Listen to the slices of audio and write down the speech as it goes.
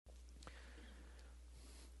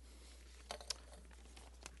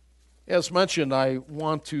As mentioned, I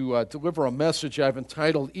want to deliver a message I've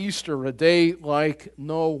entitled Easter, a Day Like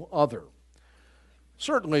No Other.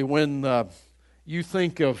 Certainly, when you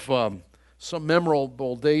think of some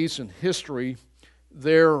memorable days in history,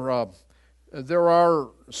 there are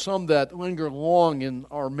some that linger long in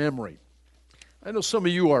our memory. I know some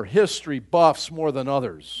of you are history buffs more than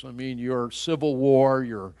others. I mean, your Civil War,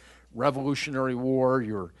 your Revolutionary War,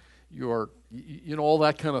 your all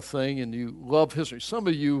that kind of thing, and you love history. Some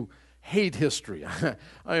of you hate history.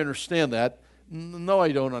 I understand that. No,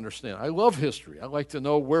 I don't understand. I love history. I like to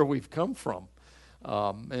know where we've come from.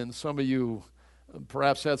 And some of you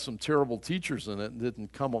perhaps had some terrible teachers in it and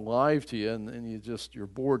didn't come alive to you, and you're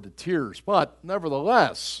bored to tears. But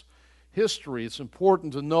nevertheless, history, it's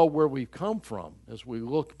important to know where we've come from as we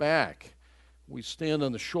look back. We stand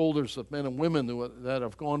on the shoulders of men and women that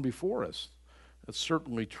have gone before us. That's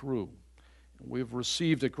certainly true. We've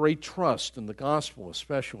received a great trust in the gospel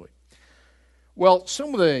especially. Well,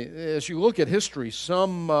 as you look at history,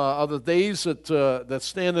 some of the days that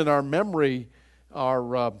stand in our memory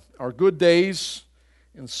are good days,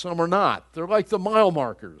 and some are not. They're like the mile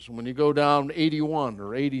markers. When you go down 81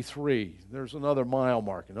 or 83, there's another mile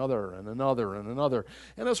mark, another and another and another.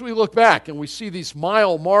 And as we look back and we see these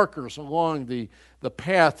mile markers along the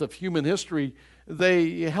path of human history,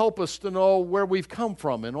 they help us to know where we've come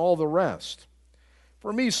from and all the rest.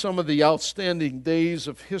 For me, some of the outstanding days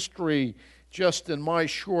of history just in my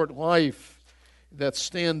short life that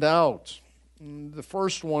stand out. The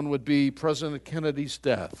first one would be President Kennedy's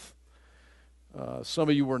death. Some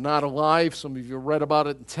of you were not alive. Some of you read about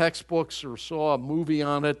it in textbooks or saw a movie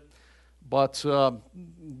on it. But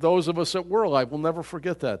those of us that were alive will never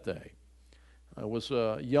forget that day. I was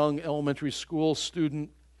a young elementary school student.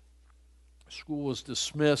 School was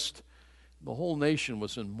dismissed. The whole nation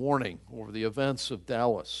was in mourning over the events of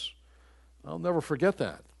Dallas. I'll never forget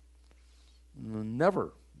that.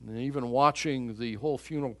 Never. And even watching the whole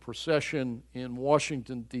funeral procession in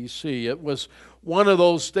Washington, D.C., it was one of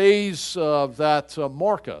those days that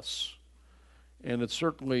mark us, and it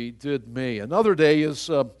certainly did me. Another day is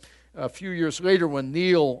a few years later when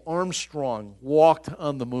Neil Armstrong walked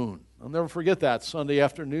on the moon. I'll never forget that Sunday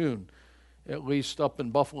afternoon, at least up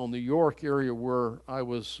in Buffalo, New York area where I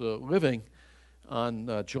was living,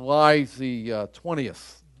 on July the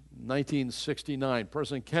 20th, 1969.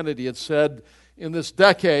 President Kennedy had said, in this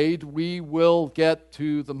decade, we will get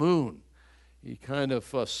to the moon. He kind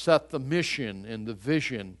of set the mission and the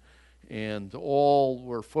vision, and all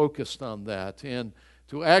were focused on that. And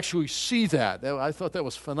to actually see that, I thought that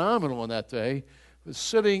was phenomenal on that day. I was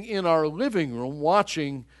sitting in our living room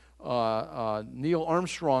watching Neil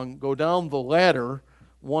Armstrong go down the ladder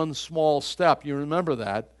one small step. You remember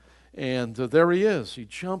that? And there he is. He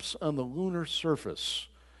jumps on the lunar surface.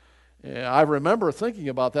 I remember thinking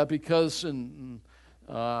about that because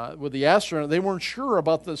with the astronaut, they weren't sure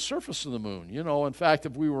about the surface of the moon. In fact,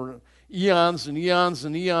 if we were eons and eons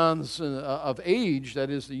and eons of age, that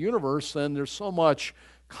is the universe, then there's so much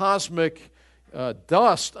cosmic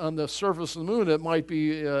dust on the surface of the moon, it might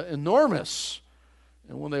be enormous.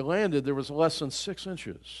 And when they landed, there was less than 6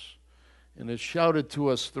 inches. And it shouted to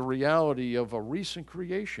us the reality of a recent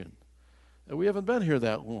creation. And we haven't been here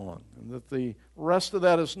that long, and that the rest of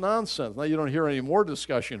that is nonsense. Now, you don't hear any more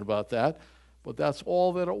discussion about that, but that's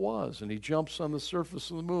all that it was. And he jumps on the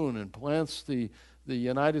surface of the moon and plants the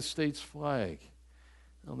United States flag.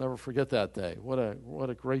 I'll never forget that day. What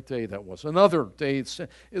a great day that was. Another day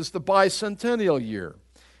is the bicentennial year,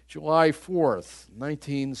 July 4th,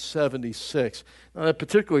 1976. Now, that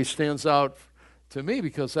particularly stands out to me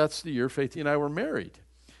because that's the year Faithy and I were married.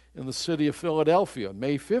 In the city of Philadelphia,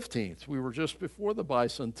 May 15th. We were just before the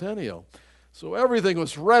bicentennial. So everything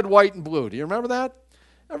was red, white, and blue. Do you remember that?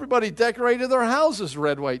 Everybody decorated their houses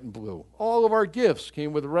red, white, and blue. All of our gifts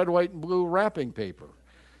came with red, white, and blue wrapping paper.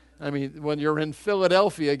 I mean, when you're in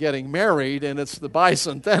Philadelphia getting married and it's the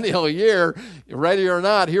bicentennial year, ready or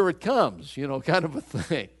not, here it comes, kind of a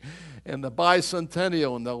thing. And the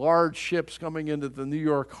bicentennial and the large ships coming into the New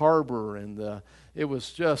York harbor, and it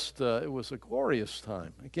was a glorious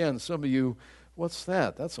time. Again, some of you, what's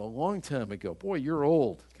that? That's a long time ago. Boy, you're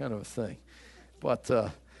old, kind of a thing. But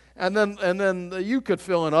and then you could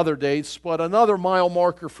fill in other dates, but another mile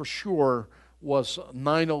marker for sure was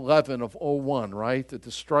 9/11 of '01, right? The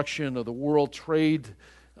destruction of the World Trade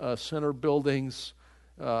Center buildings.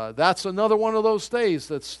 That's another one of those days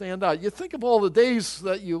that stand out. You think of all the days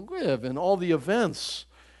that you live and all the events.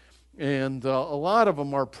 And a lot of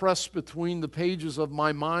them are pressed between the pages of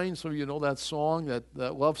my mind. So you know that song, that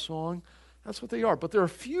love song. That's what they are. But there are a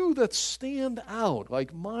few that stand out,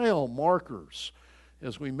 like mile markers.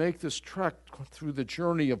 as we make this trek through the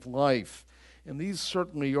journey of life. And these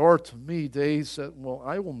certainly are, to me, days that, well,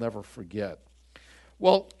 I will never forget.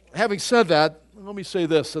 Well, having said that, let me say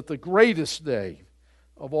this, that the greatest day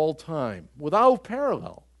of all time, without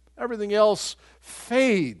parallel, everything else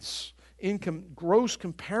fades in gross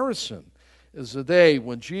comparison, is the day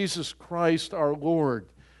when Jesus Christ, our Lord,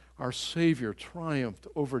 our Savior, triumphed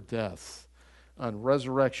over death on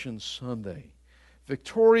Resurrection Sunday,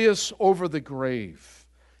 victorious over the grave.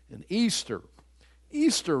 And Easter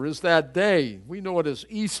is that day. We know it as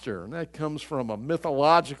Easter, and that comes from a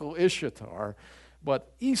mythological Ishtar.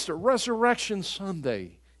 But Easter, Resurrection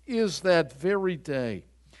Sunday, is that very day.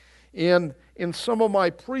 And in some of my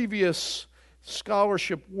previous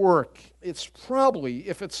scholarship work, it's probably,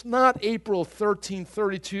 if it's not April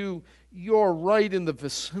 1332, you're right in the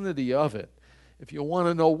vicinity of it. If you want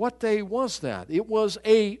to know what day was that, it was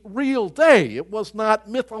a real day. It was not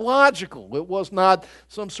mythological. It was not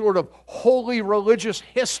some sort of holy religious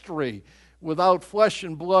history without flesh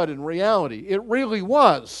and blood and reality. It really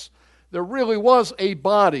was. There really was a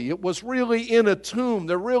body. It was really in a tomb.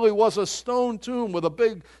 There really was a stone tomb with a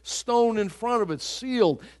big stone in front of it,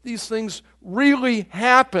 sealed. These things really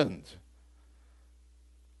happened.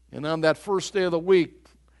 And on that first day of the week,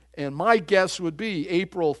 and my guess would be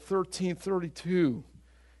April 1332,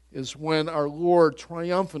 is when our Lord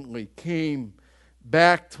triumphantly came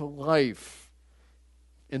back to life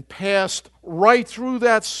and passed right through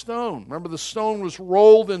that stone. Remember, the stone was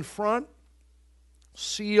rolled in front,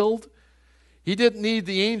 sealed. He didn't need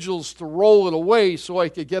the angels to roll it away so I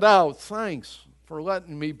could get out. Thanks for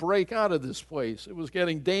letting me break out of this place. It was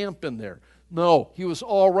getting damp in there. No, he was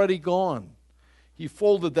already gone. He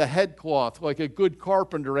folded the headcloth like a good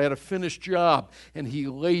carpenter at a finished job, and he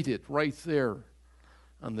laid it right there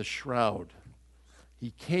on the shroud.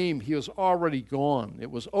 He came, he was already gone.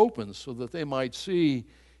 It was open so that they might see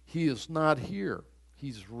he is not here.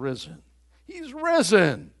 He's risen. He's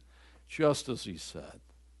risen, just as he said.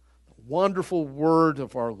 Wonderful word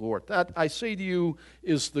of our Lord. That, I say to you,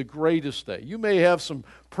 is the greatest day. You may have some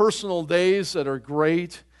personal days that are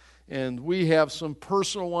great, and we have some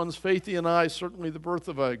personal ones. Faithy and I, certainly the birth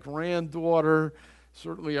of a granddaughter,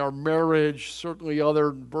 certainly our marriage, certainly other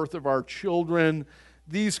birth of our children.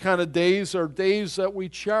 These kind of days are days that we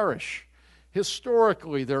cherish.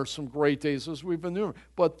 Historically, there are some great days as we've been doing,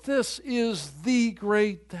 but this is the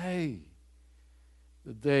great day,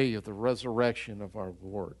 the day of the resurrection of our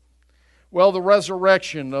Lord. Well, the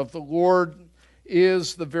resurrection of the Lord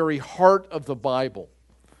is the very heart of the Bible.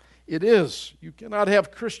 It is. You cannot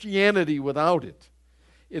have Christianity without it.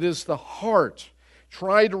 It is the heart.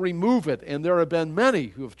 Try to remove it, and there have been many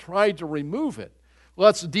who have tried to remove it.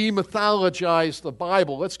 Let's demythologize the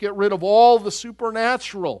Bible. Let's get rid of all the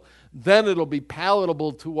supernatural. Then it'll be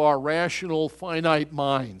palatable to our rational, finite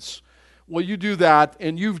minds. Well, you do that,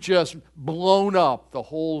 and you've just blown up the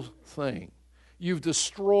whole thing. You've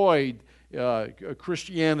destroyed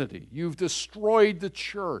Christianity. You've destroyed the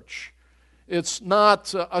church. It's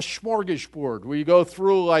not a smorgasbord where you go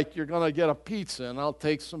through like you're going to get a pizza, and I'll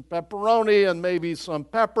take some pepperoni and maybe some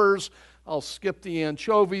peppers. I'll skip the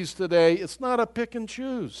anchovies today. It's not a pick and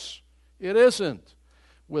choose. It isn't.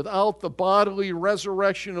 Without the bodily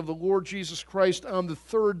resurrection of the Lord Jesus Christ on the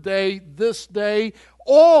third day, this day,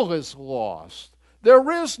 all is lost. There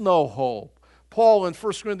is no hope. Paul in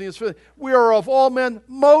 1 Corinthians 5, we are of all men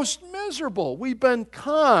most miserable. We've been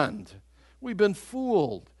conned. We've been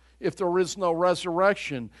fooled. If there is no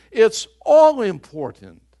resurrection, it's all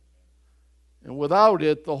important. And without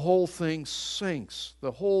it, the whole thing sinks.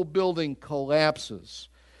 The whole building collapses.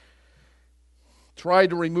 Try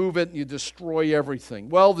to remove it and you destroy everything.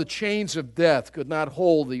 Well, the chains of death could not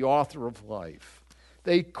hold the author of life.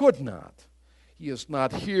 They could not. He is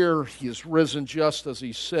not here. He is risen, just as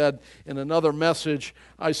he said in another message.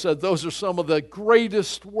 I said those are some of the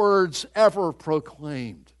greatest words ever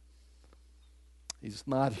proclaimed. He's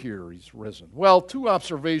not here. He's risen. Well, two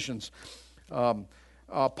observations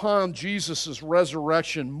upon Jesus'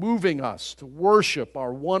 resurrection, moving us to worship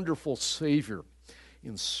our wonderful Savior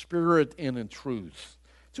in spirit and in truth.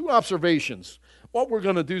 Two observations. What we're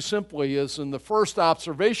going to do simply is, in the first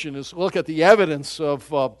observation, is look at the evidence of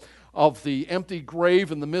the empty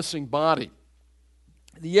grave and the missing body.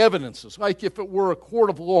 The evidences, like if it were a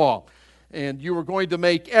court of law and you were going to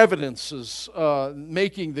make evidences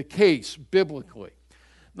making the case biblically.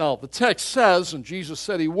 Now, the text says, and Jesus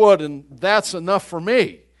said he would, and that's enough for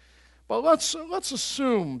me. But let's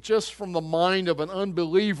assume, just from the mind of an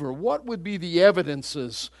unbeliever, what would be the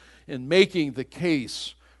evidences in making the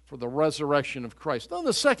case for the resurrection of Christ? Then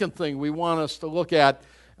the second thing we want us to look at,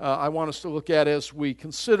 I want us to look at as we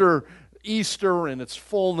consider Easter in its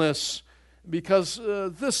fullness, because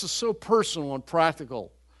this is so personal and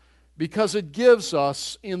practical, because it gives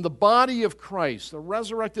us, in the body of Christ, the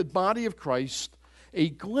resurrected body of Christ, a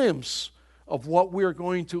glimpse of what we're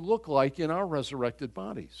going to look like in our resurrected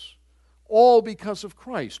bodies. All because of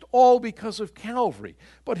Christ, all because of Calvary.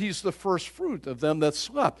 But He's the first fruit of them that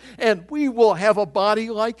slept. And we will have a body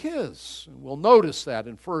like His. And we'll notice that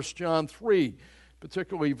in 1 John 3,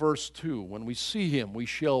 particularly verse 2. When we see Him, we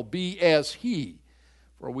shall be as He,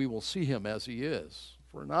 for we will see Him as He is.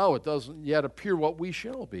 For now it doesn't yet appear what we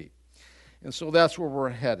shall be. And so that's where we're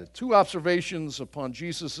headed. 2 observations upon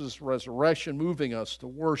Jesus' resurrection, moving us to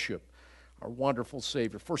worship our wonderful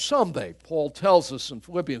Savior. For someday, Paul tells us in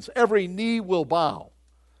Philippians, every knee will bow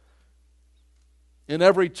and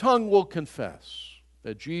every tongue will confess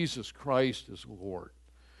that Jesus Christ is Lord.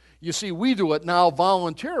 You see, we do it now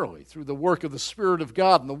voluntarily through the work of the Spirit of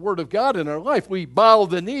God and the Word of God in our life. We bow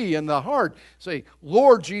the knee and the heart, say,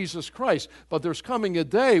 Lord Jesus Christ. But there's coming a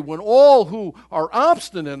day when all who are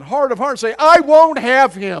obstinate and hard of heart say, I won't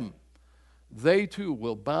have Him. They too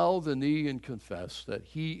will bow the knee and confess that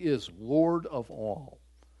He is Lord of all.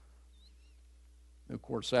 And of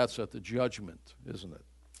course, that's at the judgment, isn't it?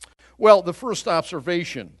 Well, the first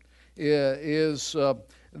observation is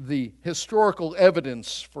the historical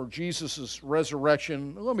evidence for Jesus'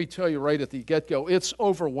 resurrection. Let me tell you right at the get-go, it's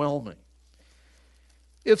overwhelming.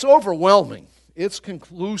 It's overwhelming. It's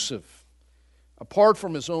conclusive. Apart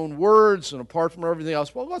from His own words and apart from everything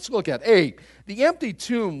else. Well, let's look at A, the empty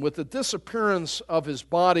tomb with the disappearance of His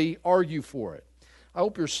body argue for it. I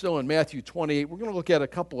hope you're still in Matthew 28. We're going to look at a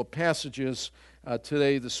couple of passages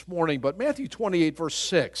this morning, but Matthew 28, verse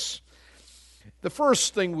 6. The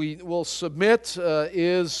first thing we will submit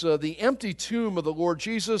is the empty tomb of the Lord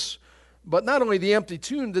Jesus, but not only the empty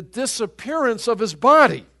tomb, the disappearance of His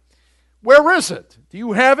body. Where is it? Do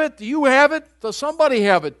you have it? Do you have it? Does somebody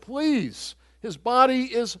have it? Please. His body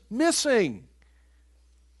is missing.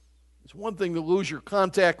 It's one thing to lose your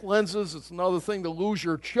contact lenses. It's another thing to lose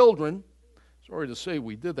your children. Sorry to say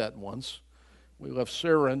we did that once. We left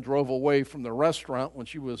Sarah and drove away from the restaurant when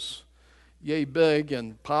she was yay big,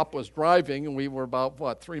 and Pop was driving, and we were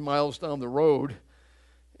about, 3 miles down the road.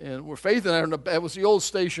 And Faith and I, it was the old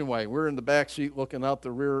station wagon. We were in the back seat looking out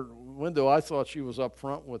the rear window. I thought she was up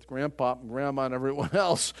front with Grandpa and Grandma and everyone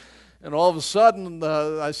else. And all of a sudden,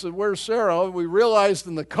 I said, where's Sarah? We realized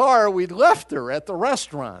in the car we'd left her at the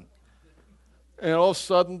restaurant. And all of a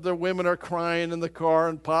sudden, the women are crying in the car,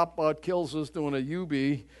 and Pop kills us doing a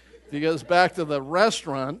U-B to get us back to the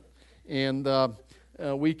restaurant. And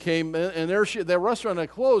we came in, and the restaurant had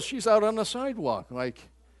closed. She's out on the sidewalk, and I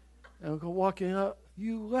go walking out,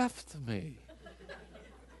 you left me.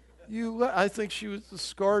 I think she was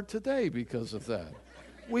scarred today because of that.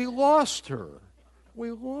 We lost her.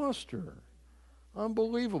 We lost her.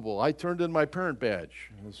 Unbelievable. I turned in my parent badge.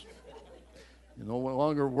 I was no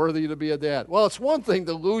longer worthy to be a dad. Well, it's one thing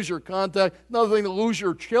to lose your contact, another thing to lose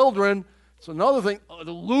your children. It's another thing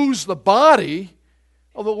to lose the body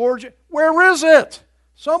of the Lord. Where is it?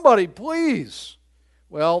 Somebody, please.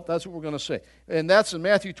 Well, that's what we're going to say. And that's in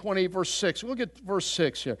Matthew 28, verse 6. Look at verse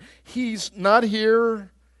 6 here. He's not here.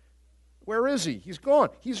 Where is He? He's gone.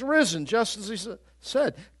 He's risen, just as He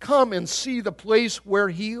said. Come and see the place where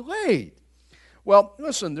He laid. Well,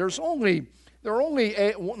 listen, there are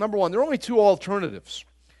only two alternatives.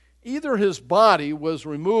 Either His body was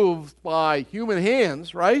removed by human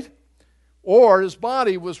hands, right? Or His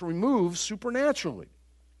body was removed supernaturally.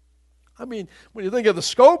 I mean, when you think of the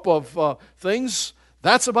scope of things,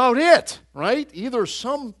 that's about it, right? Either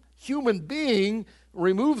some human being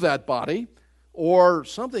removed that body, or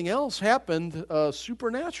something else happened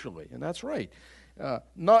supernaturally, and that's right.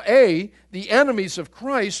 The enemies of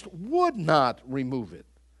Christ would not remove it.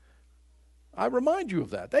 I remind you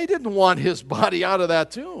of that. They didn't want His body out of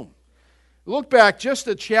that tomb. Look back just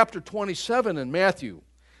at chapter 27 in Matthew,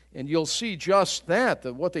 and you'll see just that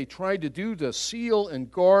what they tried to do to seal and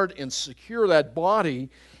guard and secure that body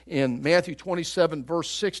in Matthew 27, verse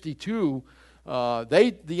 62,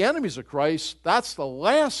 the enemies of Christ, that's the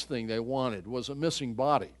last thing they wanted, was a missing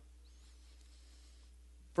body.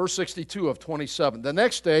 Verse 62 of 27. The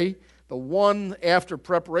next day, the one after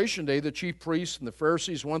preparation day, the chief priests and the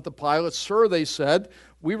Pharisees went to Pilate. Sir, they said,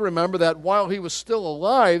 we remember that while He was still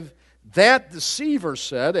alive, that deceiver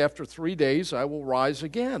said, after 3 days I will rise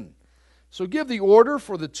again. So give the order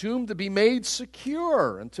for the tomb to be made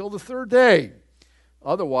secure until the 3rd day.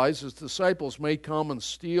 Otherwise, His disciples may come and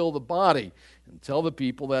steal the body and tell the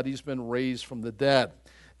people that He's been raised from the dead.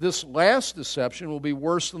 This last deception will be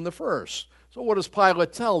worse than the first. So what does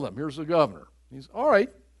Pilate tell them? Here's the governor. He's, all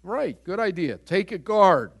right, good idea. Take a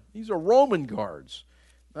guard. These are Roman guards,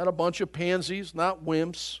 not a bunch of pansies, not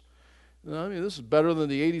wimps. I mean, this is better than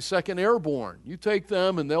the 82nd Airborne. You take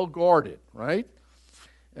them and they'll guard it, right?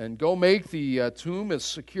 And go make the tomb as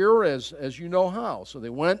secure as you know how. So they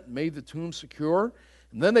went, made the tomb secure,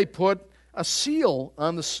 and then they put a seal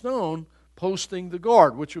on the stone posting the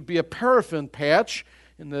guard, which would be a paraffin patch,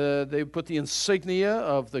 and they put the insignia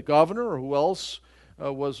of the governor or who else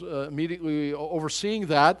was immediately overseeing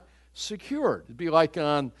that secured. It'd be like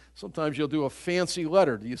sometimes you'll do a fancy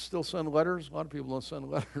letter. Do you still send letters? A lot of people don't send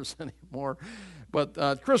letters anymore.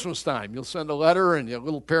 But Christmas time, you'll send a letter and you have a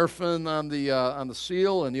little paraffin on the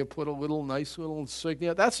seal, and you put a nice little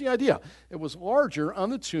insignia. That's the idea. It was larger on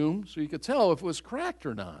the tomb, so you could tell if it was cracked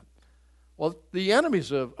or not. Well, the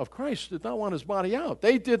enemies of Christ did not want his body out.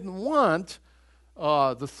 They didn't want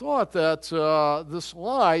the thought that this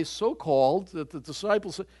lie, so-called, that the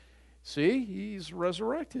disciples said, see, he's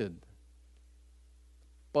resurrected.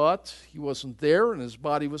 But he wasn't there and his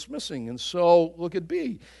body was missing. And so, look at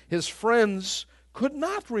B. His friends could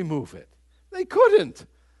not remove it. They couldn't.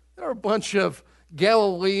 They're a bunch of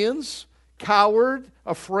Galileans, coward,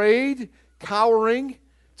 afraid, cowering,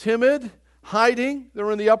 timid, hiding.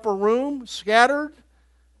 They're in the upper room, scattered.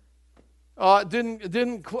 It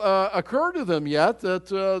didn't occur to them yet that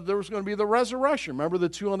there was going to be the resurrection. Remember the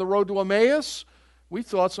two on the road to Emmaus? We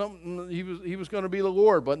thought he was going to be the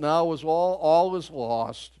Lord, but now all is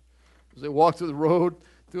lost. As they walk through the road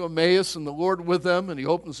to Emmaus and the Lord with them, and he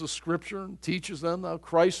opens the scripture and teaches them how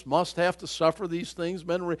Christ must have to suffer these things.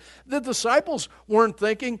 The disciples weren't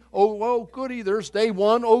thinking, oh, goody, there's day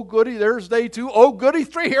one. Oh, goody, there's day two. Oh, goody,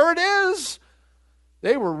 three, here it is.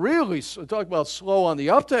 They were really, talk about slow on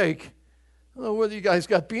the uptake. I don't know whether you guys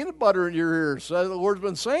got peanut butter in your ears. The Lord's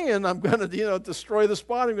been saying, I'm going to destroy this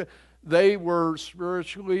body. They were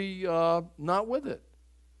spiritually not with it.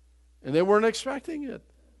 And they weren't expecting it.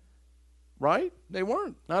 Right? They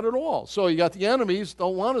weren't. Not at all. So you got the enemies,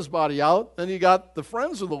 don't want his body out. Then you got the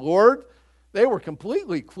friends of the Lord. They were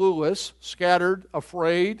completely clueless, scattered,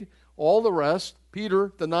 afraid, all the rest.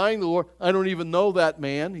 Peter denying the Lord. I don't even know that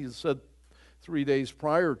man. He said 3 days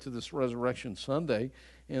prior to this Resurrection Sunday.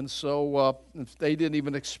 And so they didn't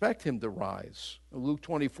even expect him to rise. Luke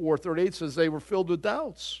 24:38 says they were filled with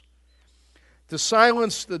doubts. To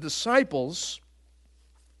silence the disciples,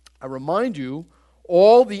 I remind you,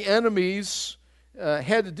 all the enemies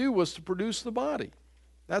had to do was to produce the body.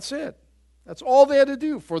 That's it. That's all they had to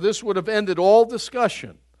do, for this would have ended all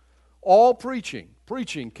discussion, all preaching.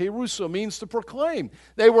 Preaching, kerusso, means to proclaim.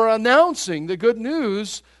 They were announcing the good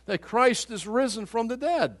news that Christ is risen from the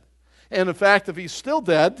dead. And in fact, if he's still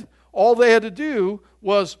dead, all they had to do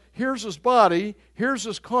was, here's his body, here's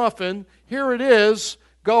his coffin, here it is,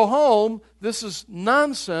 go home, this is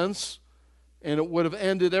nonsense, and it would have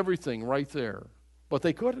ended everything right there. But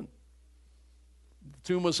they couldn't. The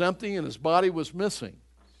tomb was empty and his body was missing.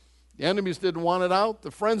 The enemies didn't want it out.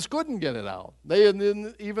 The friends couldn't get it out. It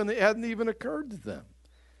hadn't even occurred to them.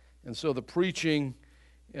 And so the preaching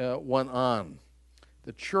went on.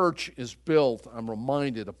 The church is built, I'm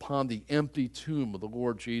reminded, upon the empty tomb of the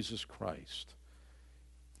Lord Jesus Christ.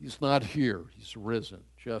 He's not here. He's risen,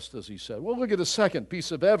 just as he said. Well, look at a second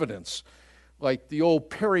piece of evidence, like the old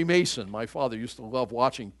Perry Mason. My father used to love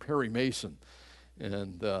watching Perry Mason.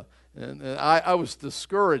 And I was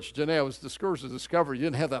discouraged. Janae, I was discouraged to discover you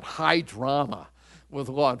didn't have that high drama with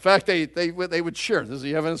law. In fact, they would share. This is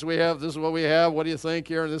the evidence we have. This is what we have. What do you think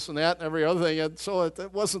here? And this and that and every other thing. And so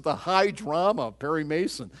it wasn't the high drama of Perry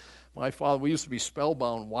Mason. My father, we used to be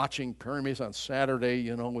spellbound watching Perry Mason on Saturday.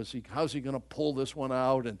 How's he going to pull this one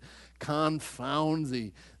out and confound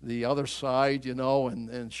the other side,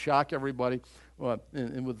 and shock everybody.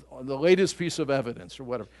 And with the latest piece of evidence or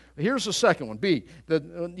whatever. Here's the second one, B.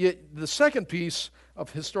 The second piece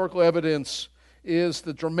of historical evidence is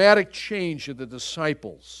the dramatic change of the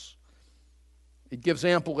disciples. It gives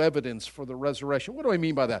ample evidence for the resurrection. What do I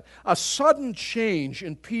mean by that? A sudden change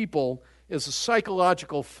in people is a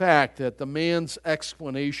psychological fact that demands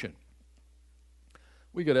explanation.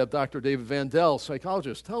 We could have Dr. David Vandell,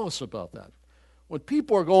 psychologist, tell us about that. When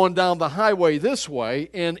people are going down the highway this way,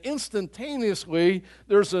 and instantaneously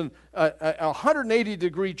there's a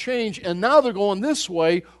 180-degree change, and now they're going this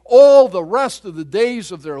way all the rest of the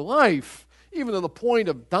days of their life, even to the point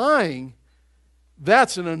of dying,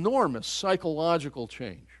 that's an enormous psychological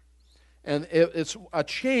change. And it's a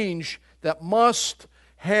change that must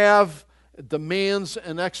have, demands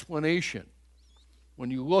an explanation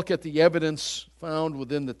when you look at the evidence found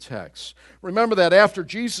within the text. Remember that after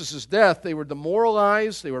Jesus' death, they were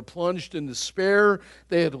demoralized, they were plunged in despair,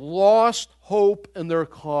 they had lost hope in their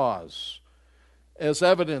cause, as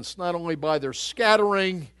evidenced not only by their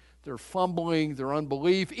scattering, their fumbling, their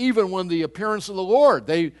unbelief. Even when the appearance of the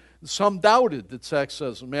Lord, some doubted, the text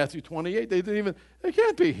says in Matthew 28. They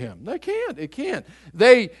can't be him. It can't.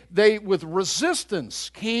 They with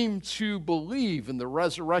resistance came to believe in the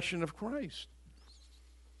resurrection of Christ.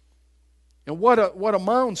 And what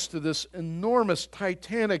amounts to this enormous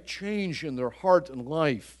titanic change in their heart and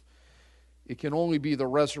life? It can only be the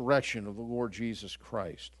resurrection of the Lord Jesus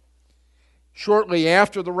Christ. Shortly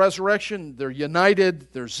after the resurrection, they're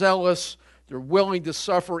united, they're zealous, they're willing to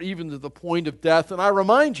suffer even to the point of death. And I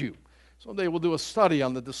remind you, someday we'll do a study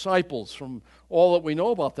on the disciples from all that we know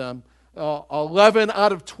about them. 11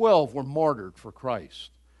 out of 12 were martyred for Christ.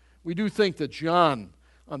 We do think that John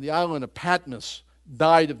on the island of Patmos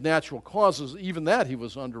died of natural causes. Even that, he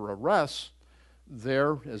was under arrest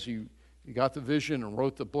there as he got the vision and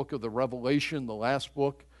wrote the book of the Revelation, the last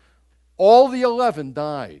book. All the 11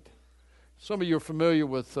 died. Some of you are familiar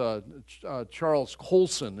with Charles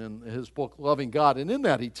Colson in his book, Loving God. And in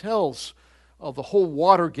that, he tells of the whole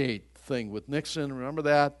Watergate thing with Nixon. Remember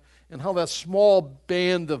that? And how that small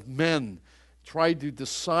band of men tried to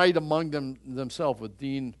decide among themselves with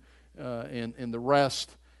Dean and the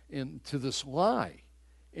rest into this lie.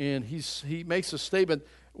 And he makes a statement,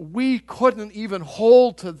 we couldn't even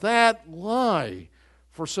hold to that lie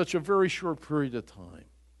for such a very short period of time.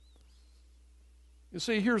 You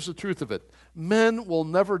see, here's the truth of it. Men will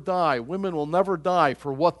never die, women will never die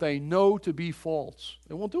for what they know to be false.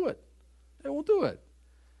 They won't do it. They won't do it.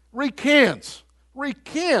 Recant,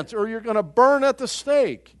 or you're going to burn at the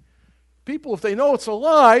stake. People, if they know it's a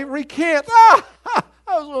lie, recant. I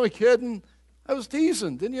was only kidding. I was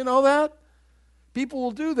teasing. Didn't you know that? People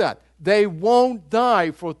will do that. They won't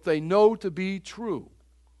die for what they know to be true.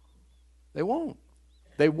 They won't.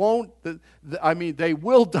 They won't, they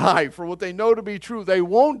will die for what they know to be true. They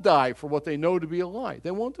won't die for what they know to be a lie.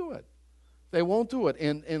 They won't do it. They won't do it.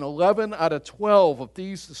 And 11 out of 12 of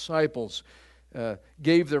these disciples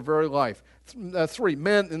gave their very life. 3,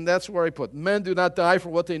 men, and that's where I put, men do not die for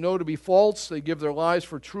what they know to be false. They give their lives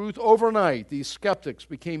for truth. Overnight, these skeptics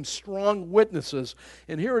became strong witnesses.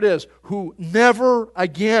 And here it is, who never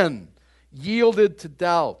again yielded to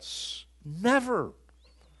doubts. Never.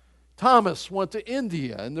 Thomas went to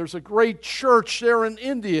India, and there's a great church there in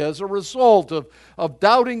India as a result of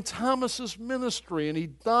doubting Thomas's ministry, and he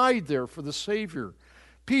died there for the Savior.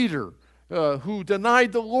 Peter, who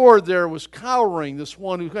denied the Lord there, was cowering, this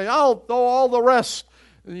one who said, I'll know all the rest,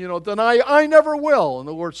 deny, I never will. And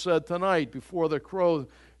the Lord said, tonight, before the crow,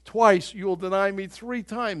 twice you will deny me 3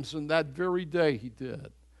 times, and that very day he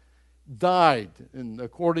did. Died, and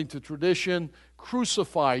according to tradition,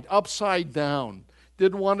 crucified, upside down.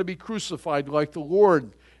 Didn't want to be crucified like the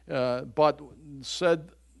Lord, but said,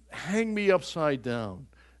 hang me upside down.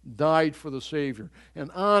 Died for the Savior. And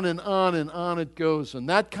on and on and on it goes. And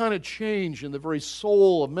that kind of change in the very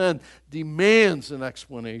soul of men demands an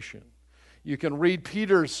explanation. You can read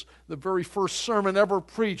Peter's, the very first sermon ever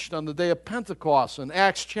preached on the day of Pentecost in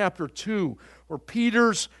Acts chapter 2, where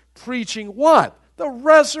Peter's preaching what? The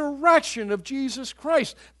resurrection of Jesus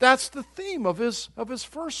Christ. That's the theme of his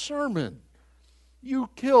first sermon.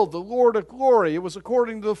 You killed the Lord of glory. It was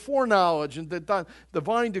according to the foreknowledge and the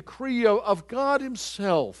divine decree of God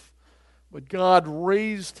himself. But God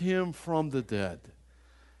raised him from the dead.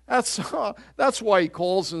 That's why he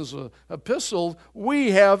calls in his epistle,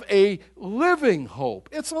 we have a living hope.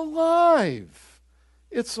 It's alive.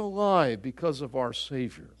 It's alive because of our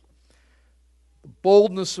Savior. The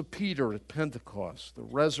boldness of Peter at Pentecost, the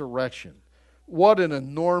resurrection. What an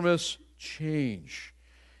enormous change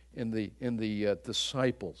in the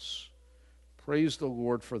disciples. Praise the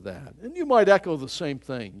Lord for that. And you might echo the same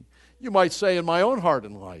thing. You might say, in my own heart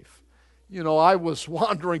and life, I was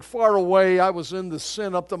wandering far away. I was in the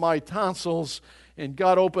sin up to my tonsils, and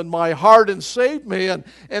God opened my heart and saved me.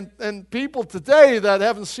 And people today that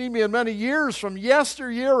haven't seen me in many years from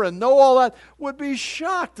yesteryear and know all that would be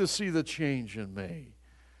shocked to see the change in me.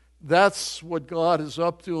 That's what God is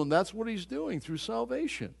up to, and that's what he's doing through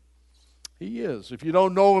salvation. He is. If you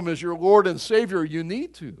don't know him as your Lord and Savior, you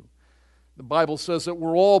need to. The Bible says that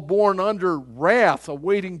we're all born under wrath,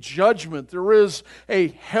 awaiting judgment. There is a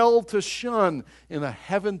hell to shun and a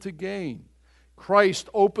heaven to gain. Christ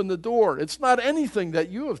opened the door. It's not anything that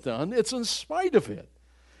you have done. It's in spite of it.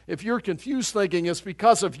 If you're confused thinking it's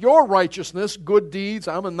because of your righteousness, good deeds,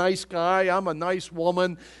 I'm a nice guy, I'm a nice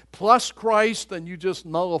woman, plus Christ, then you just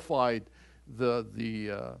nullified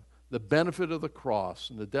the benefit of the cross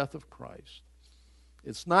and the death of Christ.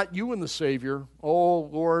 It's not you and the Savior. Oh,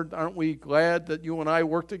 Lord, aren't we glad that you and I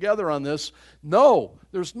work together on this? No,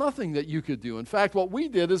 there's nothing that you could do. In fact, what we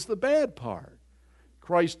did is the bad part.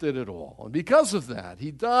 Christ did it all. And because of that,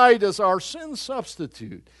 he died as our sin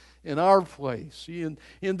substitute in our place. He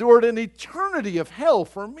endured an eternity of hell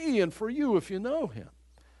for me and for you if you know him.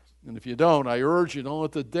 And if you don't, I urge you, don't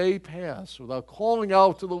let the day pass without calling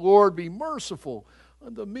out to the Lord, be merciful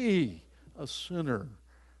unto me, a sinner.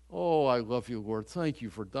 Oh, I love you, Lord. Thank you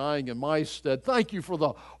for dying in my stead. Thank you for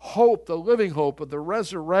the hope, the living hope of the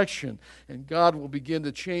resurrection. And God will begin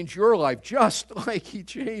to change your life just like he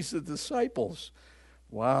changed the disciples.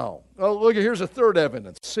 Wow. Oh, look, here's a third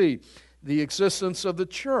evidence. See, the existence of the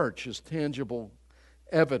church is tangible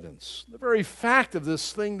evidence. The very fact of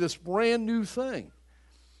this thing, this brand new thing.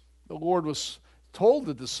 The Lord told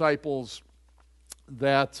the disciples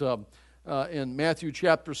that in Matthew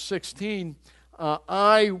chapter 16,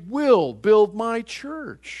 I will build my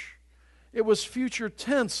church. It was future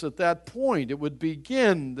tense at that point. It would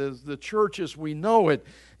begin the church as we know it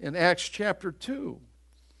in Acts chapter 2.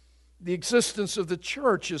 The existence of the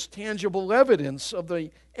church is tangible evidence of the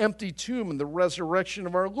empty tomb and the resurrection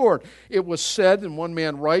of our Lord. It was said, and one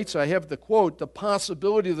man writes, I have the quote, the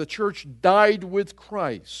possibility of the church died with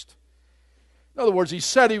Christ. In other words, he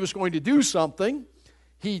said he was going to do something.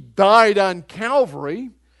 He died on Calvary.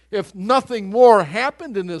 If nothing more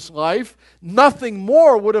happened in his life, nothing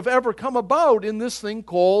more would have ever come about in this thing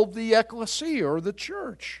called the ecclesia, or the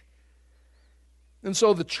church. And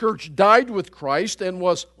so the church died with Christ and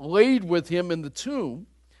was laid with him in the tomb,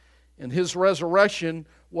 and his resurrection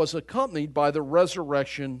was accompanied by the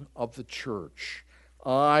resurrection of the church.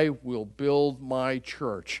 I will build my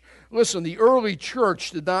church. Listen, the early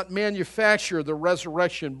church did not manufacture the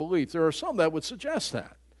resurrection belief. There are some that would suggest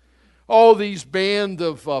that. Oh, these band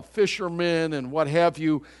of fishermen and what have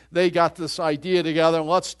you, they got this idea together, and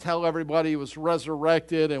let's tell everybody he was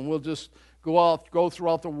resurrected, and we'll just go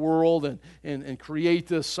throughout the world and create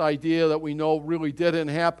this idea that we know really didn't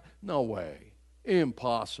happen. No way.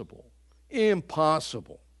 Impossible.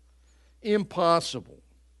 Impossible. Impossible.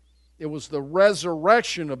 It was the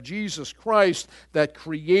resurrection of Jesus Christ that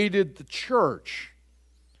created the church.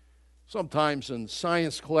 Sometimes in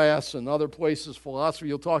science class and other places, philosophy,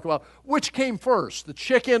 you'll talk about which came first, the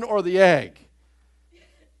chicken or the egg.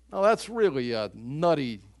 Now, that's really a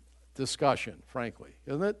nutty discussion, frankly,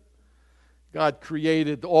 isn't it? God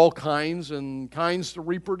created all kinds and kinds to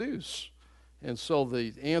reproduce. And so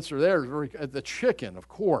the answer there is the chicken, of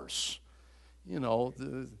course. You know,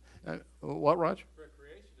 what, Roger? For a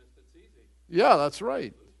creationist, it's easy. Yeah, that's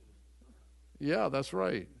right. Yeah, that's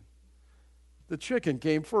right. The chicken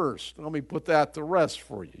came first. Let me put that to rest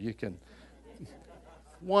for you. You can,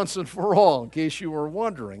 once and for all, in case you were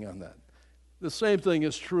wondering on that. The same thing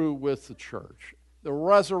is true with the church. The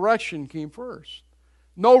resurrection came first.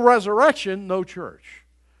 No resurrection, no church.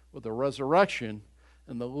 With the resurrection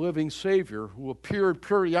and the living Savior who appeared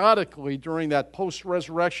periodically during that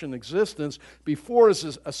post-resurrection existence before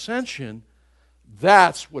his ascension,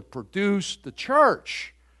 that's what produced the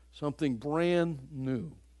church, something brand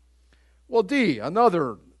new. Well, D,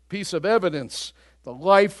 another piece of evidence, the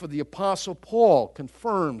life of the Apostle Paul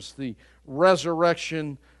confirms the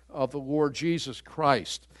resurrection of the Lord Jesus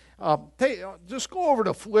Christ. Just go over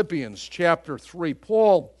to Philippians chapter 3.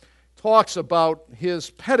 Paul talks about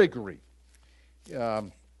his pedigree.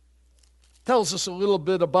 Tells us a little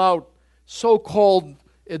bit about so-called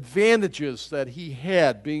advantages that he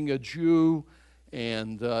had, being a Jew,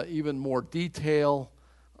 and even more detail.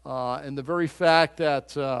 And the very fact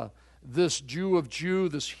that this Jew of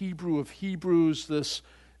Jews, this Hebrew of Hebrews,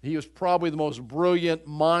 he was probably the most brilliant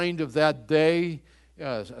mind of that day,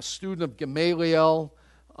 a student of Gamaliel.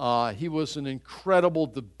 He was an incredible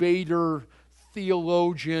debater,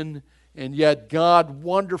 theologian, and yet God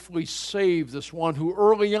wonderfully saved this one who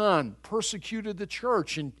early on persecuted the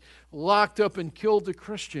church and locked up and killed the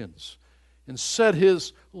Christians and set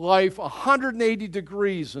his life 180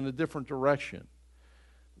 degrees in a different direction.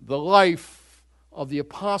 The life of the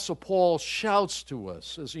Apostle Paul shouts to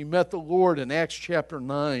us as he met the Lord in Acts chapter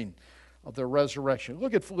 9 of the resurrection.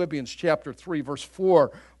 Look at Philippians chapter 3, verse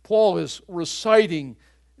 4. Paul is reciting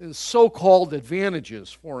his so-called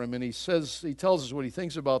advantages for him, and he tells us what he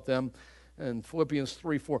thinks about them in Philippians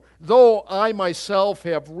 3:4. Though I myself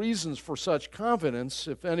have reasons for such confidence,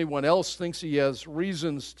 if anyone else thinks he has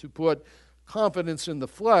reasons to put confidence in the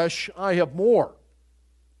flesh, I have more.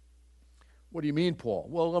 What do you mean, Paul?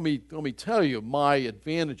 Well, let me tell you my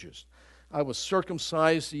advantages. I was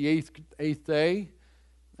circumcised the eighth day.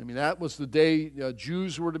 I mean, that was the day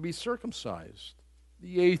Jews were to be circumcised.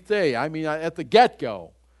 The eighth day. I mean, at the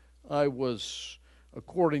get-go, I was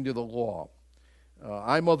according to the law.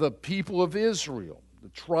 I'm of the people of Israel. the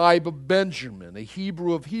tribe of Benjamin, a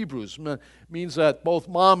Hebrew of Hebrews. Means that both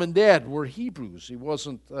mom and dad were Hebrews. He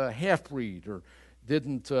wasn't a half-breed or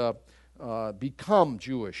didn't become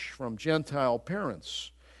Jewish from Gentile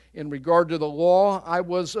parents. In regard to the law, I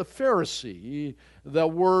was a Pharisee. The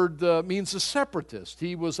word means a separatist.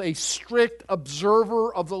 He was a strict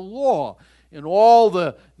observer of the law and all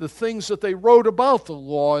the things that they wrote about the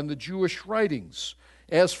law in the Jewish writings.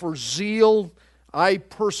 As for zeal, I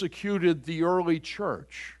persecuted the early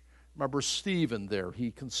church. Remember Stephen there.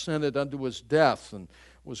 He consented unto his death and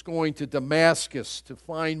was going to Damascus to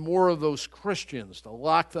find more of those Christians, to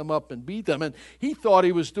lock them up and beat them. And he thought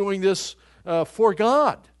he was doing this for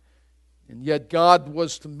God. And yet God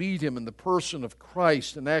was to meet him in the person of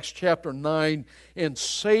Christ in Acts chapter 9 and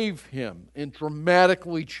save him and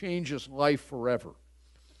dramatically change his life forever.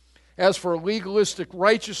 As for legalistic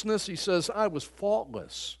righteousness, he says, I was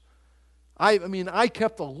faultless. I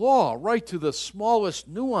kept the law right to the smallest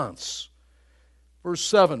nuance. Verse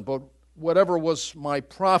 7, but whatever was my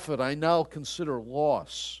profit, I now consider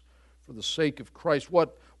loss for the sake of Christ.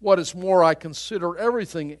 What is more, I consider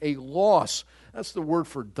everything a loss. That's the word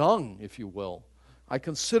for dung, if you will. I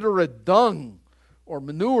consider it dung, or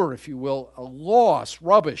manure, if you will, a loss,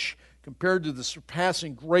 rubbish, compared to the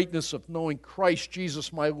surpassing greatness of knowing Christ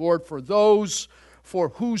Jesus my Lord, for those for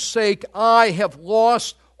whose sake I have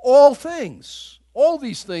lost all things, all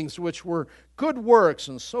these things which were good works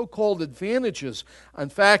and so-called advantages. In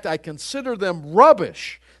fact, I consider them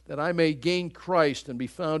rubbish, that I may gain Christ and be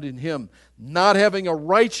found in Him, not having a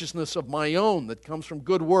righteousness of my own that comes from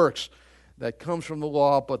good works, that comes from the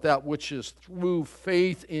law, but that which is through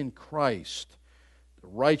faith in Christ, the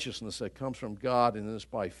righteousness that comes from God and is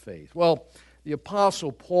by faith. Well, the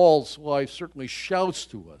Apostle Paul's life certainly shouts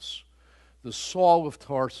to us the Saul of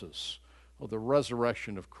Tarsus of the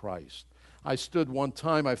resurrection of Christ. I stood one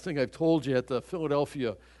time, I think I've told you, at the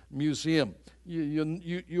Philadelphia Museum.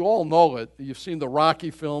 You all know it. You've seen the Rocky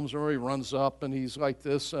films where he runs up and he's like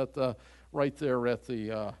this right there at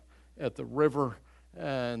the river.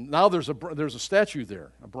 And now there's a statue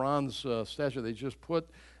there, a bronze statue they just put.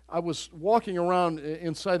 I was walking around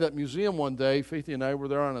inside that museum one day. Faithy and I were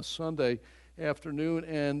there on a Sunday afternoon,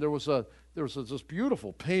 and there was this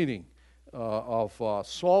beautiful painting of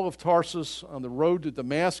Saul of Tarsus on the road to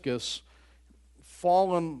Damascus,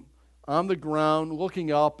 fallen on the ground,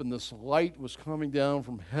 looking up, and this light was coming down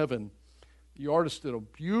from heaven. The artist did a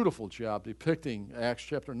beautiful job depicting Acts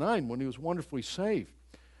chapter 9 when he was wonderfully saved.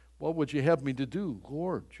 What would you have me to do,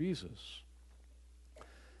 Lord Jesus?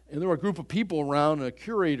 And there were a group of people around, and a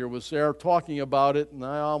curator was there talking about it, and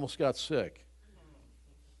I almost got sick.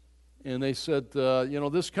 And they said,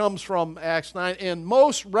 this comes from Acts 9, and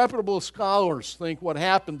most reputable scholars think what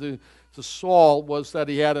happened to Saul was that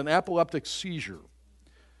he had an epileptic seizure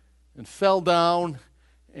and fell down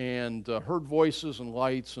and heard voices and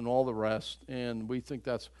lights and all the rest, and we think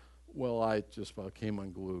I just about came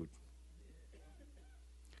unglued.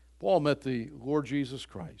 Paul met the Lord Jesus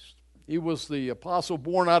Christ. He was the apostle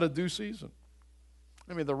born out of due season.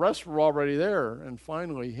 The rest were already there, and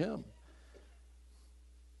finally him.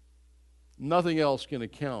 Nothing else can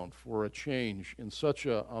account for a change in such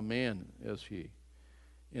a man as he.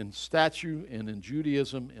 In stature and in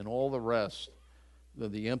Judaism and all the rest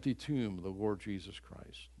than the empty tomb of the Lord Jesus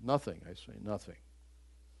Christ. Nothing, I say, nothing.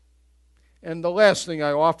 And the last thing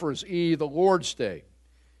I offer is the Lord's Day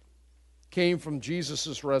came from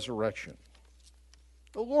Jesus' resurrection.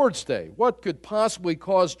 The Lord's Day, what could possibly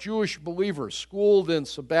cause Jewish believers schooled in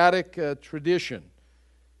sabbatic tradition?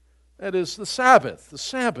 That is the Sabbath, the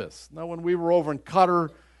Sabbath. Now, when we were over in Qatar,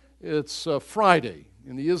 it's Friday.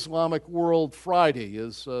 In the Islamic world, Friday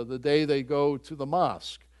is the day they go to the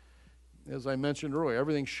mosque. As I mentioned earlier,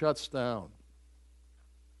 everything shuts down.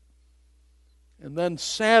 And then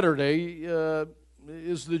Saturday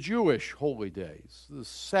is the Jewish holy days, the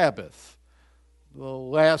Sabbath, the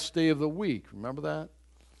last day of the week. Remember that?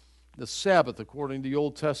 The Sabbath, according to the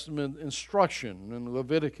Old Testament instruction in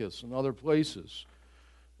Leviticus and other places.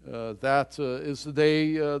 That is the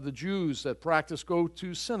day the Jews that practice go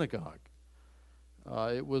to synagogue.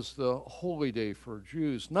 It was the holy day for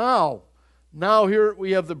Jews. Now here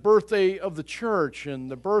we have the birthday of the church and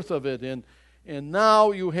the birth of it, and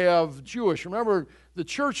now you have Jewish. Remember, the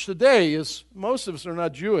church today is, most of us are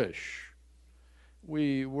not Jewish.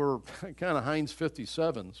 We were kind of Heinz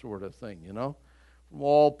 57 sort of thing, from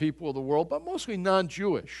all people of the world, but mostly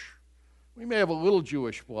non-Jewish. We may have a little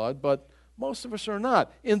Jewish blood, but most of us are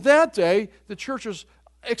not. In that day, the church was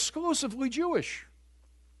exclusively Jewish.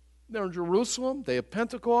 They're in Jerusalem, they had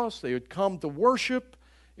Pentecost, they had come to worship.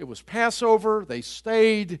 It was Passover, they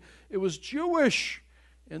stayed. It was Jewish.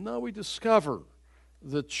 And now we discover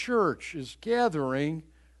the church is gathering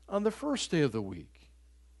on the first day of the week.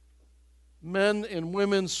 Men and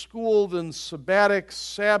women schooled in sabbatic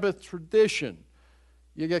Sabbath tradition.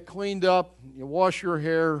 You get cleaned up, you wash your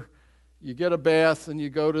hair, you get a bath, and you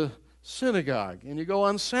go to synagogue, and you go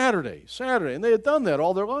on Saturday. And they had done that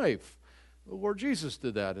all their life. The Lord Jesus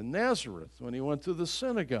did that in Nazareth when he went to the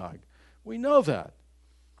synagogue. We know that.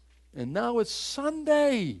 And now it's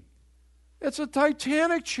Sunday. It's a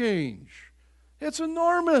titanic change. It's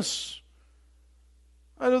enormous.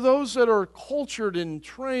 Out of those that are cultured and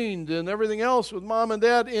trained and everything else with mom and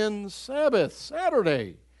dad in Sabbath,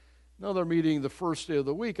 Saturday. Now they're meeting the first day of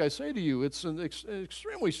the week. I say to you, it's an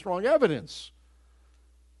extremely strong evidence.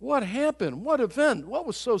 What happened? What event? What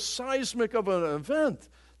was so seismic of an event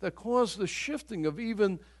that caused the shifting of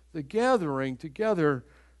even the gathering together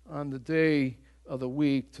on the day of the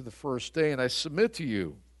week to the first day? And I submit to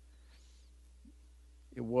you,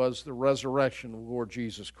 it was the resurrection of the Lord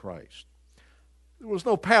Jesus Christ. There was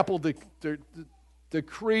no papal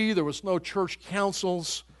decree. There was no church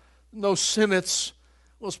councils, no synods.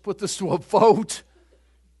 Let's put this to a vote.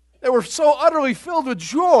 They were so utterly filled with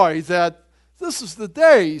joy that this is the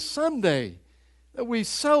day, Sunday, that we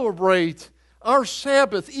celebrate our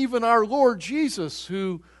Sabbath, even our Lord Jesus,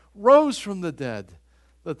 who rose from the dead,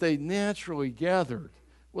 that they naturally gathered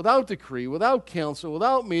without decree, without council,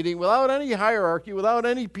 without meeting, without any hierarchy, without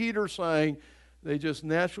any Peter saying. They just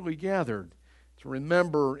naturally gathered to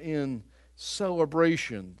remember in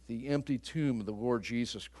celebration the empty tomb of the Lord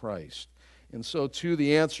Jesus Christ. And so, too,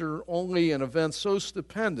 the answer, only an event so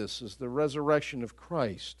stupendous as the resurrection of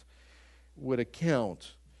Christ would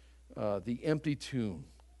account the empty tomb.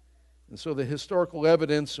 And so the historical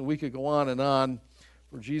evidence, and we could go on,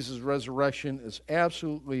 for Jesus' resurrection is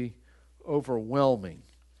absolutely overwhelming.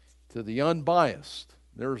 To the unbiased,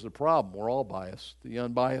 there's the problem, we're all biased, the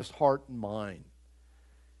unbiased heart and mind,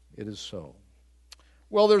 it is so.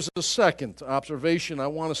 Well, there's a second observation I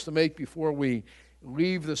want us to make before we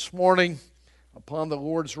leave this morning upon the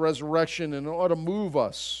Lord's resurrection, and it ought to move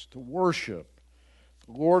us to worship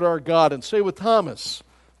the Lord our God, and say with Thomas,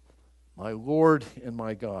 my Lord and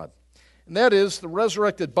my God. And that is, the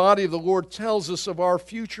resurrected body of the Lord tells us of our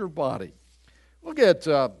future body. Look at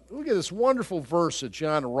this wonderful verse that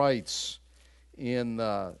John writes in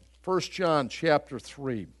 1 John chapter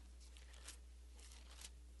 3.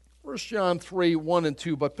 1 John 3, 1 and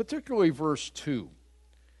 2, but particularly verse 2.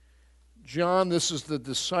 John, this is the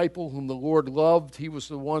disciple whom the Lord loved. He was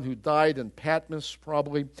the one who died in Patmos,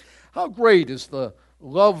 probably. How great is the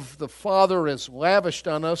love the Father has lavished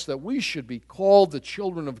on us that we should be called the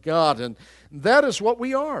children of God. And that is what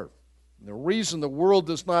we are. The reason the world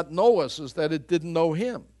does not know us is that it didn't know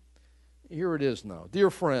Him. Here it is now.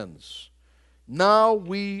 Dear friends, now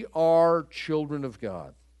we are children of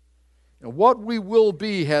God. And what we will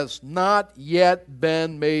be has not yet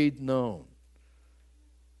been made known.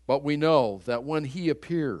 But we know that when He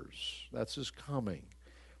appears, that's His coming,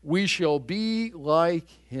 we shall be like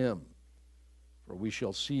Him, for we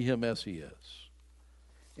shall see Him as He is.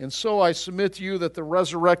 And so I submit to you that the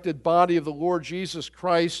resurrected body of the Lord Jesus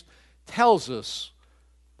Christ tells us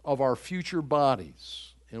of our future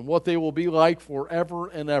bodies and what they will be like forever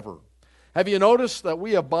and ever. Have you noticed that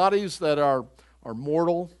we have bodies that are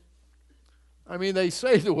mortal? I mean, they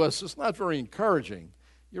say to us, it's not very encouraging.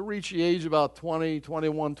 You reach the age about 20,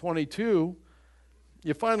 21, 22,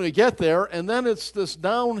 you finally get there, and then it's this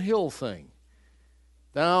downhill thing.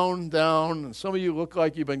 Down, and some of you look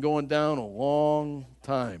like you've been going down a long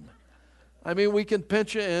time. I mean, we can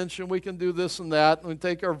pinch an inch, and we can do this and that, and we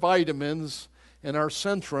take our vitamins and our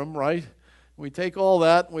Centrum, right? We take all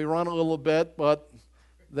that, and we run a little bit, but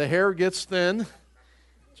the hair gets thin.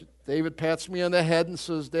 David pats me on the head and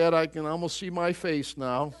says, Dad, I can almost see my face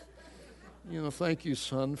now. Thank you,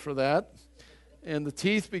 son, for that. And the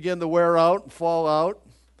teeth begin to wear out and fall out.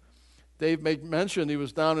 Dave mentioned he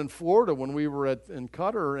was down in Florida when we were in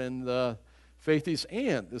Qatar, and Faithy's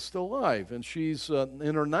aunt is still alive, and she's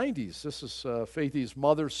in her 90s. This is Faithy's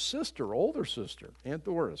mother's sister, older sister, Aunt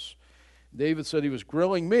Doris. David said he was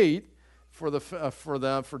grilling meat for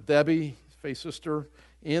Debbie, Faith's sister,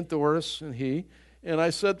 Aunt Doris, and he. And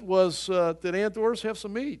I said, did Aunt Doris have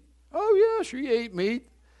some meat? Oh, yeah, she ate meat.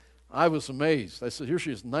 I was amazed. I said, here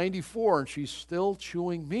she is, 94, and she's still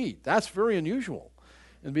chewing meat. That's very unusual.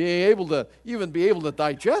 And being able to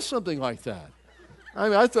digest something like that. I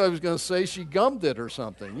mean, I thought I was going to say she gummed it or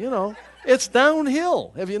something, It's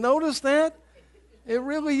downhill. Have you noticed that? It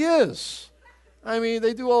really is. I mean,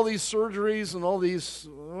 they do all these surgeries and all these,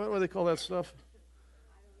 what do they call that stuff?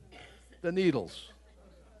 The needles.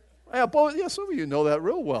 Yeah, some of you know that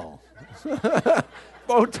real well.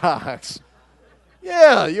 Botox.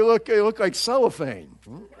 Yeah, you look like cellophane.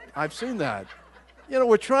 I've seen that.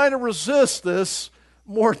 We're trying to resist this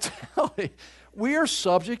mortality. We are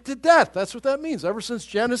subject to death. That's what that means. Ever since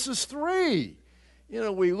Genesis 3.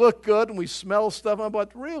 We look good and we smell stuff,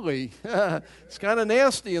 but really, it's kind of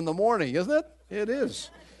nasty in the morning, isn't it? It is.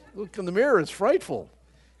 Look in the mirror, it's frightful.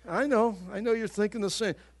 I know you're thinking the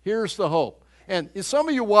same. Here's the hope. And if some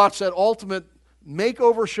of you watch that Ultimate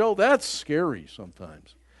Makeover show, that's scary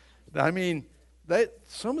sometimes. I mean,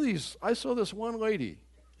 some of these, I saw this one lady.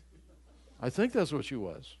 I think that's what she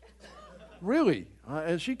was. Really.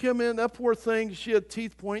 And she came in, that poor thing, she had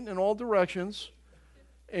teeth pointing in all directions.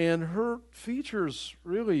 And her features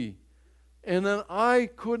really, and then I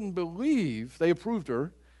couldn't believe they approved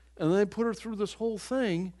her, and they put her through this whole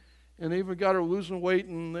thing, and they even got her losing weight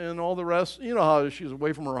and all the rest. You know how she's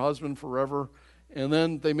away from her husband forever, and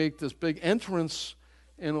then they make this big entrance,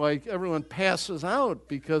 and like everyone passes out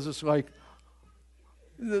because it's like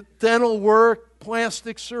the dental work,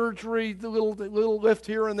 plastic surgery, the little lift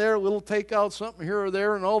here and there, a little takeout, something here or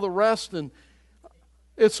there, and all the rest, and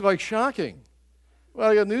it's like shocking. Well,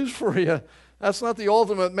 I got news for you. That's not the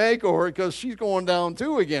ultimate makeover because she's going down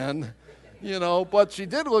too again, but she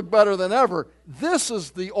did look better than ever. This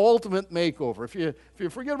is the ultimate makeover. If you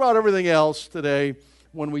forget about everything else today,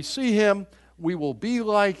 when we see him, we will be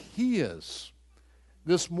like he is.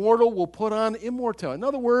 This mortal will put on immortality. In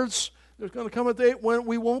other words, there's going to come a day when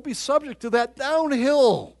we won't be subject to that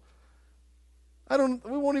downhill. We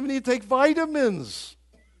won't even need to take vitamins.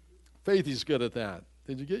 Faithy's good at that.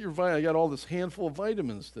 Did you get your vitamin? I got all this handful of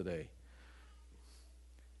vitamins today.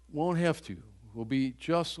 Won't have to. We'll be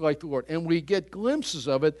just like the Lord. And we get glimpses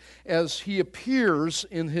of it as he appears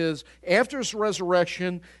after his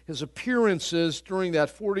resurrection, his appearances during that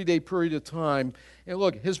 40-day period of time. And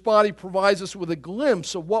look, his body provides us with a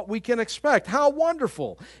glimpse of what we can expect. How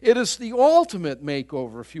wonderful. It is the ultimate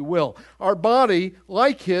makeover, if you will. Our body,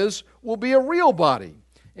 like his, will be a real body.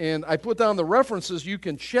 And I put down the references. You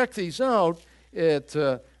can check these out.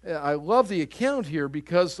 I love the account here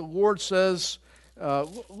because the Lord says,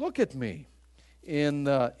 look at me.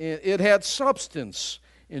 It had substance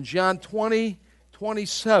in John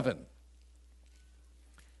 20:27.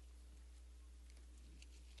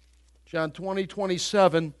 John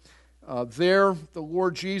 20:27, there the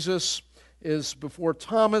Lord Jesus is before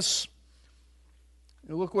Thomas.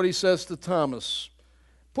 And look what he says to Thomas.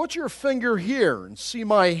 Put your finger here and see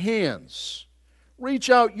my hands. Reach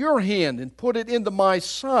out your hand and put it into my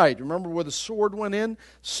side. Remember where the sword went in?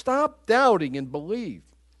 Stop doubting and believe.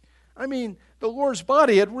 I mean, the Lord's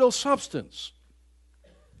body had real substance.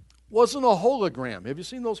 Wasn't a hologram. Have you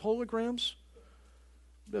seen those holograms?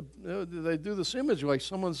 They do this image like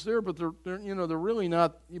someone's there, but they're really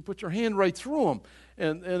not. You put your hand right through them.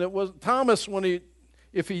 And it was Thomas,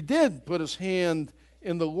 if he did put his hand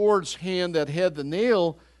in the Lord's hand that had the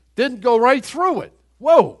nail, didn't go right through it.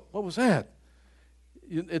 Whoa, what was that?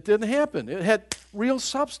 It didn't happen. It had real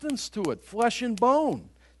substance to it, flesh and bone.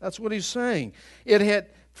 That's what he's saying. It had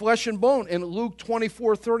flesh and bone. In Luke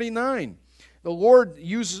 24:39, the Lord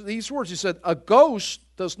uses these words. He said, a ghost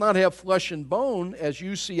does not have flesh and bone as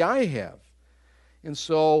you see I have. And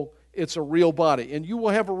so it's a real body. And you will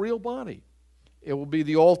have a real body. It will be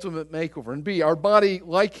the ultimate makeover. And B, our body,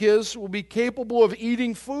 like his, will be capable of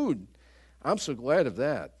eating food. I'm so glad of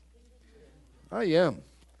that. I am.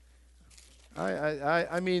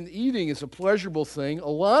 I mean, eating is a pleasurable thing. A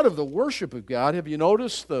lot of the worship of God, have you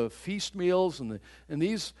noticed the feast meals and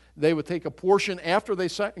these, they would take a portion after they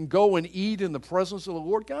sat and go and eat in the presence of the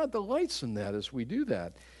Lord. God delights in that as we do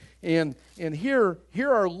that. And here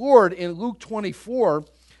our Lord in Luke 24,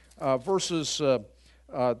 verses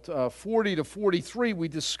 40 to 43, we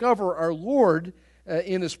discover our Lord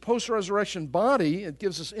in his post-resurrection body. It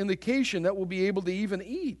gives us indication that we'll be able to even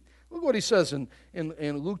eat. Look what he says in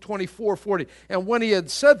Luke 24:40. And when he had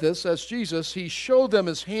said this, as Jesus, he showed them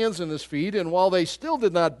his hands and his feet, and while they still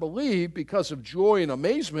did not believe because of joy and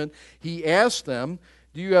amazement, he asked them,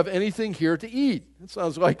 do you have anything here to eat? It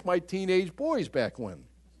sounds like my teenage boys back when.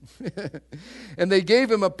 And they gave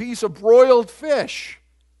him a piece of broiled fish.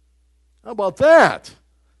 How about that?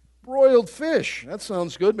 Broiled fish. That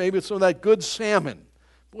sounds good. Maybe it's some of that good salmon.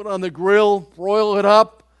 Put on the grill, broil it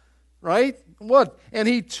up, right? What? And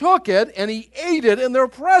he took it and he ate it in their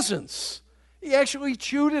presence. He actually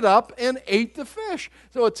chewed it up and ate the fish.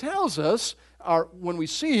 So it tells us when we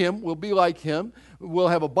see him, we'll be like him. We'll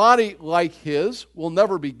have a body like his. We'll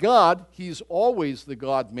never be God. He's always the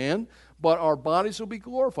God-man. But our bodies will be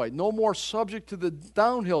glorified. No more subject to the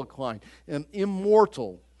downhill climb. And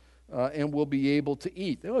immortal. And we'll be able to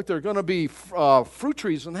eat. Look, there are going to be fruit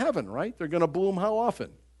trees in heaven, right? They're going to bloom how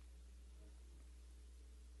often?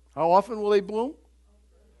 How often will they bloom?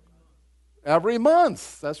 Every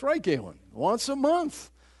month. That's right, Galen. Once a month.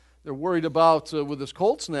 They're worried about, with this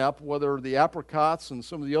cold snap, whether the apricots and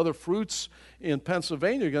some of the other fruits in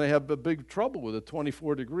Pennsylvania are going to have a big trouble with it.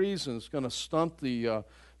 24 degrees, and it's going to stunt the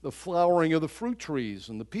flowering of the fruit trees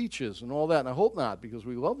and the peaches and all that. And I hope not, because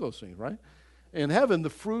we love those things, right? In heaven, the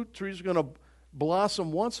fruit trees are going to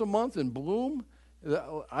blossom once a month and bloom.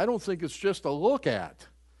 I don't think it's just a look at.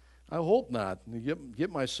 I hope not.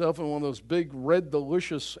 Get myself in one of those big red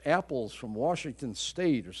delicious apples from Washington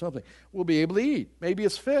State or something. We'll be able to eat. Maybe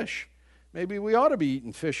it's fish. Maybe we ought to be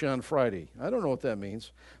eating fish on Friday. I don't know what that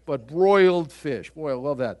means. But broiled fish. Boy, I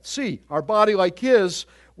love that. C, our body like his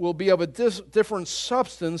will be of a different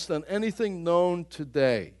substance than anything known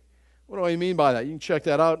today. What do I mean by that? You can check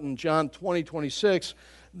that out in John 20:26.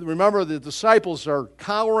 Remember, the disciples are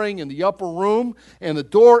cowering in the upper room, and the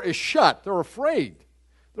door is shut. They're afraid.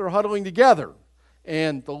 They're huddling together.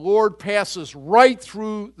 And the Lord passes right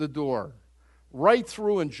through the door, right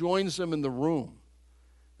through, and joins them in the room.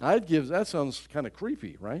 Now, that sounds kind of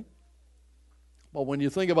creepy, right? But when you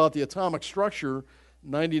think about the atomic structure,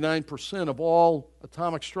 99% of all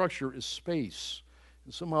atomic structure is space.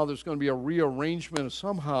 And somehow there's going to be a rearrangement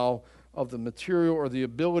of the material or the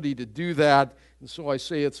ability to do that. And so I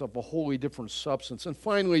say it's of a wholly different substance. And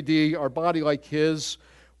finally, D, our body like his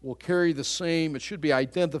will carry the same, it should be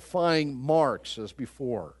identifying marks as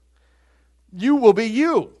before. You will be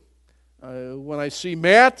you. When I see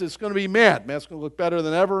Matt, it's going to be Matt. Matt's going to look better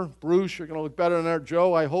than ever. Bruce, you're going to look better than ever.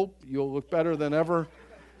 Joe, I hope you'll look better than ever.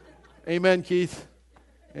 Amen, Keith.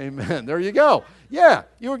 Amen. There you go. Yeah,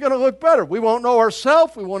 you're going to look better. We won't know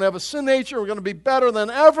ourselves. We won't have a sin nature. We're going to be better than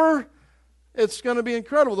ever. It's going to be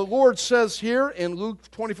incredible. The Lord says here in Luke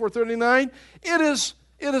 24:39, it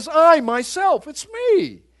is I, myself. It's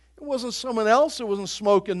me. It wasn't someone else. It wasn't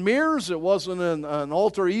smoke and mirrors. It wasn't an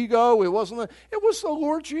alter ego. It was the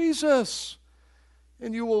Lord Jesus.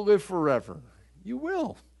 And you will live forever. You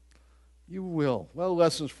will. You will. Well,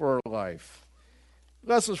 lessons for our life.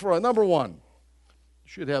 Lessons for our life. Number one.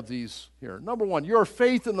 Should have these here. Number one, your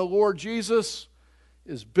faith in the Lord Jesus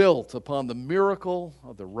is built upon the miracle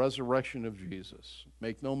of the resurrection of Jesus.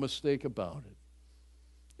 Make no mistake about it.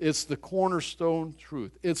 It's the cornerstone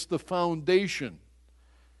truth. It's the foundation.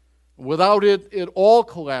 Without it, it all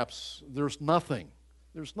collapses. There's nothing.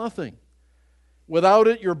 There's nothing. Without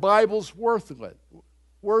it, your Bible's worthless.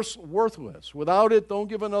 Without it, don't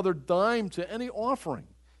give another dime to any offering.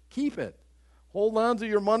 Keep it. Hold on to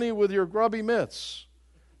your money with your grubby mitts.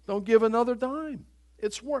 Don't give another dime.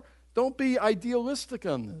 Don't be idealistic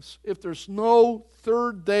on this. If there's no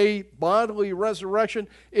third day bodily resurrection,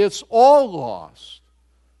 it's all lost.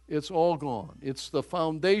 It's all gone. It's the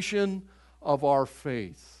foundation of our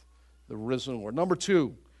faith, the risen Lord. Number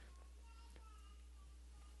two,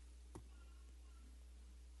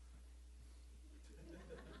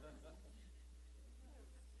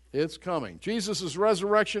 it's coming. Jesus'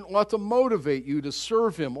 resurrection ought to motivate you to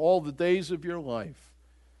serve Him all the days of your life.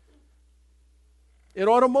 It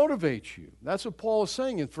ought to motivate you. That's what Paul is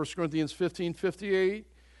saying in 1 Corinthians 15:58,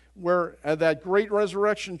 where at that great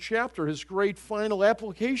resurrection chapter, his great final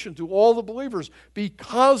application to all the believers,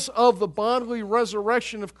 because of the bodily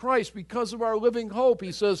resurrection of Christ, because of our living hope,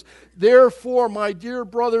 he says, therefore, my dear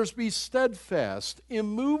brothers, be steadfast,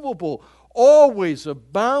 immovable, always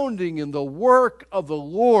abounding in the work of the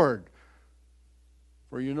Lord.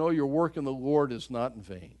 For you know your work in the Lord is not in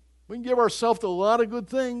vain. We can give ourselves to a lot of good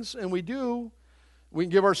things, and we do. We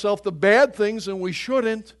can give ourselves to bad things, and we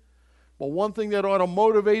shouldn't. But one thing that ought to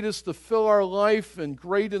motivate us to fill our life in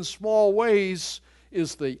great and small ways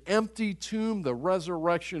is the empty tomb, the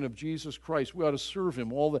resurrection of Jesus Christ. We ought to serve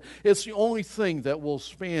Him. It's the only thing that will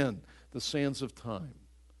span the sands of time.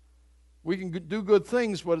 We can do good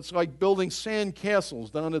things, but it's like building sand castles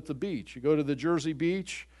down at the beach. You go to the Jersey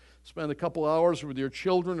Beach, spend a couple hours with your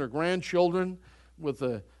children or grandchildren with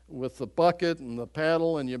the bucket and the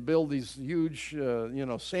paddle, and you build these huge,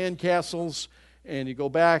 sand castles, and you go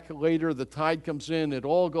back later, the tide comes in, it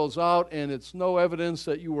all goes out, and it's no evidence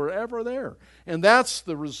that you were ever there. And that's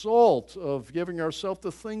the result of giving ourselves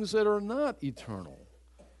to things that are not eternal.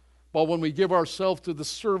 But when we give ourselves to the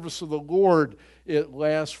service of the Lord, it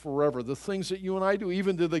lasts forever. The things that you and I do,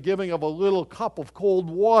 even to the giving of a little cup of cold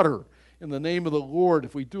water in the name of the Lord,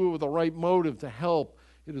 if we do it with the right motive to help,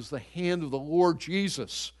 it is the hand of the Lord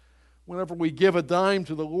Jesus. Whenever we give a dime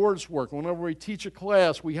to the Lord's work, whenever we teach a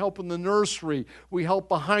class, we help in the nursery, we help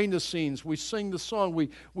behind the scenes, we sing the song,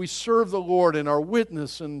 we serve the Lord in our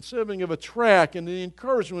witness and serving of a track and the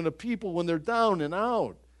encouragement of people when they're down and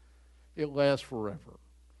out. It lasts forever.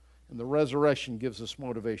 And the resurrection gives us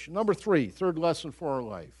motivation. Number 3, third lesson for our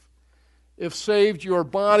life. If saved, your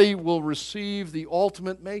body will receive the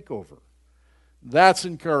ultimate makeover. That's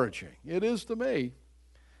encouraging. It is to me.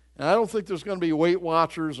 And I don't think there's going to be Weight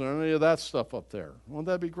Watchers or any of that stuff up there. Won't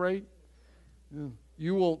that be great? Yeah.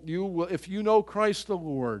 You will, if you know Christ the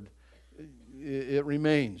Lord, it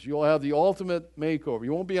remains. You'll have the ultimate makeover.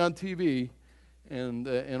 You won't be on TV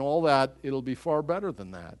and all that. It'll be far better than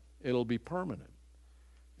that. It'll be permanent.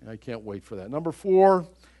 And I can't wait for that. Number 4,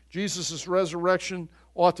 Jesus' resurrection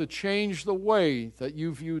ought to change the way that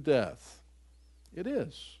you view death. It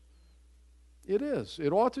is. It is.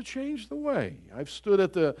 It ought to change the way. I've stood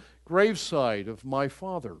at the graveside of my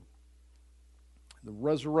father. The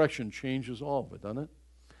resurrection changes all of it, doesn't it?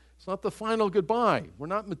 It's not the final goodbye. We're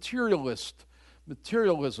not materialism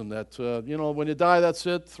that, when you die, that's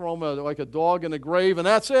it. Throw them like a dog in a grave, and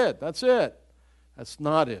that's it. That's it. That's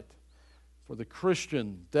not it. For the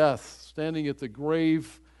Christian, death, standing at the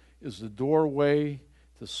grave, is the doorway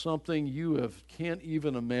to something you can't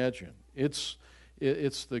even imagine. It's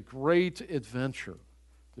the great adventure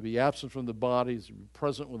to be absent from the bodies, to be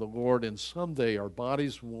present with the Lord, and someday our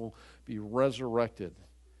bodies will be resurrected.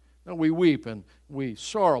 Now we weep and we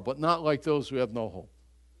sorrow, but not like those who have no hope,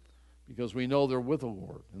 because we know they're with the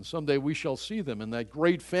Lord. And someday we shall see them in that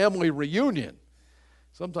great family reunion.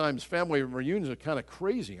 Sometimes family reunions are kind of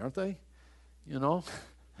crazy, aren't they?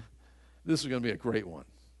 This is going to be a great one.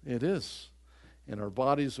 It is. And our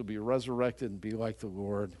bodies will be resurrected and be like the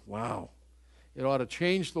Lord. Wow. It ought to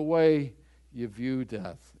change the way you view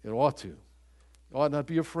death. It ought to. You ought not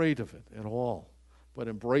be afraid of it at all, but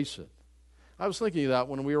embrace it. I was thinking of that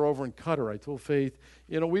when we were over in Qatar. I told Faith,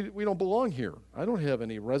 we don't belong here. I don't have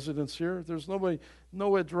any residence here. There's nobody,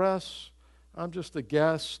 no address. I'm just a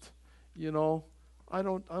guest. I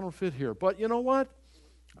don't fit here. But you know what?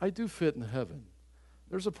 I do fit in heaven.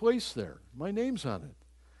 There's a place there. My name's on it.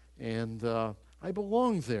 And I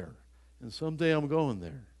belong there. And someday I'm going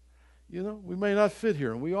there. We may not fit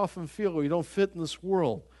here, and we often feel we don't fit in this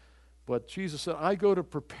world. But Jesus said, I go to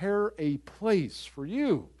prepare a place for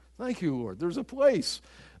you. Thank you, Lord. There's a place.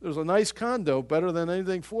 There's a nice condo, better than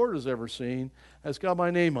anything Ford has ever seen. That's got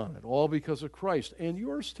my name on it, all because of Christ, and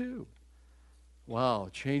yours too. Wow,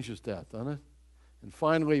 it changes that, doesn't it? And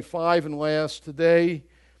finally, 5 and last, today,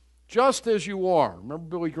 just as you are. Remember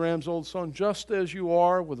Billy Graham's old song, Just As You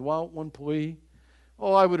Are, without one plea?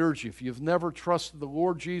 Oh, I would urge you, if you've never trusted the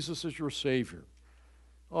Lord Jesus as your Savior,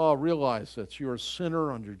 realize that you're a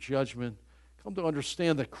sinner under judgment. Come to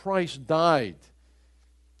understand that Christ died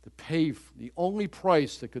to pay the only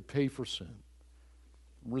price that could pay for sin.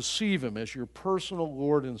 Receive Him as your personal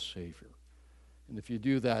Lord and Savior. And if you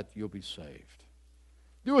do that, you'll be saved.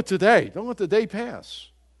 Do it today. Don't let the day pass.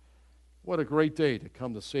 What a great day to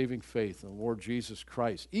come to saving faith in the Lord Jesus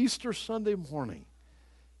Christ. Easter Sunday morning.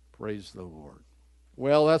 Praise the Lord.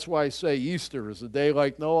 Well, that's why I say Easter is a day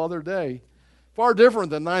like no other day. Far different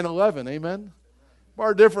than 9/11, amen?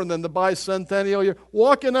 Far different than the bicentennial year.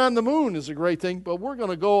 Walking on the moon is a great thing, but we're going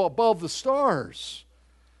to go above the stars.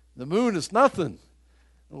 The moon is nothing.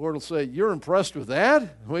 The Lord will say, you're impressed with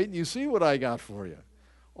that? Wait and you see what I got for you.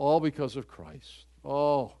 All because of Christ.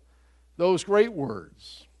 Oh, those great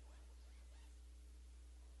words.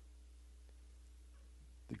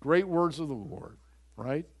 The great words of the Lord,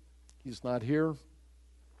 right? He's not here.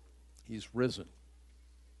 He's risen.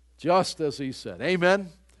 Just as He said. Amen?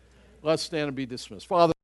 Let's stand and be dismissed. Father,